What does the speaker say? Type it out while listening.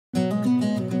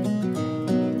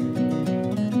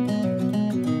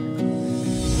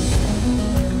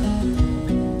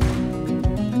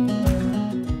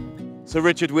So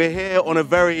Richard, we're here on a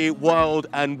very wild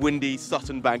and windy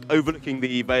Sutton bank overlooking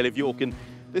the Vale of York, and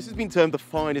this has been termed the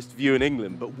finest view in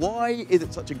England, but why is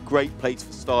it such a great place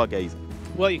for stargazing?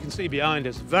 Well, you can see behind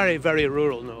us, very, very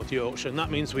rural North Yorkshire, and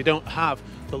that means we don't have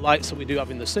the lights that we do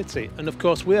have in the city. And of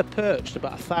course, we're perched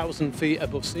about 1,000 feet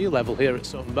above sea level here at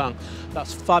Sutton Bank.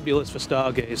 That's fabulous for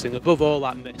stargazing, above all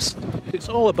that mist. It's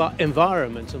all about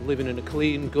environment and living in a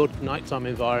clean, good nighttime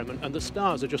environment, and the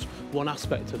stars are just one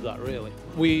aspect of that, really.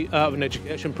 We have an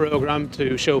education programme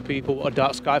to show people what a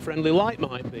dark sky-friendly light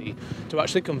might be, to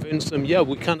actually convince them, yeah,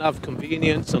 we can have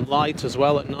convenience and light as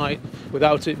well at night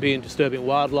without it being disturbing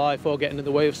wildlife or getting in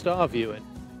the way of star viewing.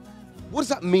 What does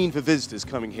that mean for visitors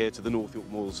coming here to the North York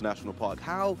Moors National Park?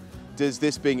 How does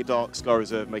this being a dark sky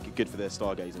reserve make it good for their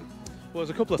stargazing? Well, there's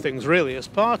a couple of things really. As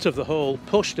part of the whole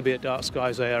push to be a dark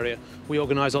skies area, we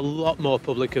organise a lot more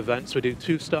public events. We do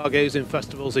 2 stargazing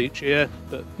festivals each year,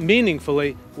 but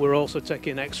meaningfully we're also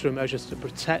taking extra measures to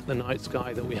protect the night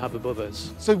sky that we have above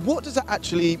us. So what does that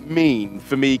actually mean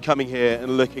for me coming here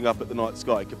and looking up at the night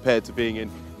sky compared to being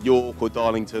in York or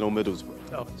Darlington or Middlesbrough?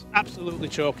 Oh, it's absolutely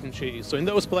chalk and cheese. So in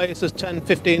those places, 10,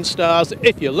 15 stars,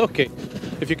 if you're lucky.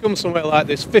 If you come somewhere like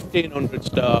this, 1,500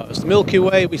 stars. The Milky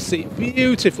Way, we see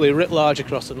beautifully writ large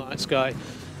across the night sky.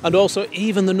 And also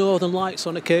even the Northern Lights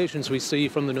on occasions we see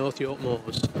from the North York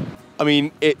Moors. I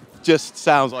mean, it just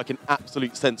sounds like an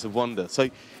absolute sense of wonder. So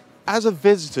as a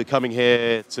visitor coming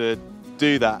here to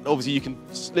do that, obviously you can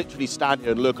literally stand here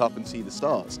and look up and see the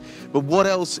stars. But what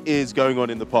else is going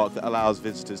on in the park that allows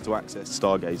visitors to access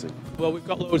stargazing? Well, we've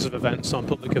got loads of events on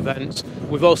public events.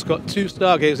 We've also got 2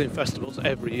 stargazing festivals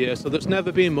every year, so there's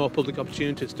never been more public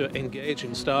opportunities to engage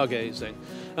in stargazing.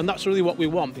 And that's really what we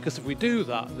want, because if we do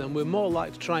that, then we're more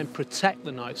likely to try and protect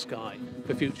the night sky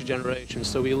for future generations,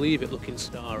 so we leave it looking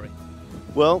starry.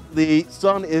 Well, the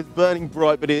sun is burning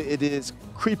bright, but it is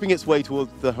creeping its way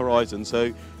towards the horizon.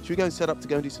 So should we go and set up to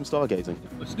go and do some stargazing?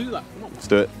 Let's do that, come on. Let's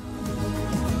do it.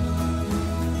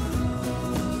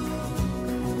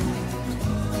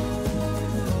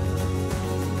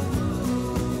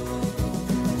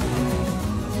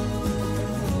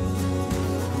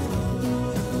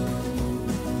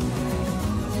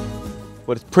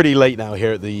 Well, it's pretty late now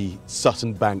here at the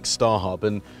Sutton Bank Star Hub,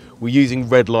 and we're using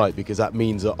red light because that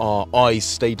means that our eyes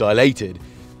stay dilated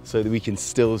so that we can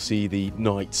still see the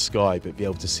night sky but be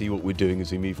able to see what we're doing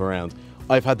as we move around.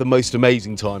 I've had the most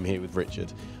amazing time here with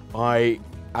Richard. I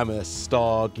am a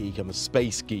star geek, I'm a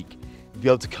space geek. To be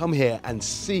able to come here and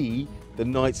see the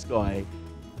night sky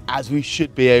as we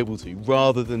should be able to,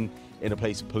 rather than in a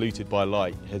place polluted by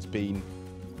light, it's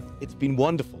been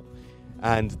wonderful.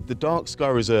 And the Dark Sky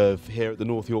Reserve here at the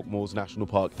North York Moors National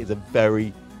Park is a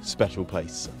very special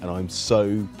place, and I'm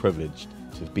so privileged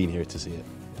to have been here to see it.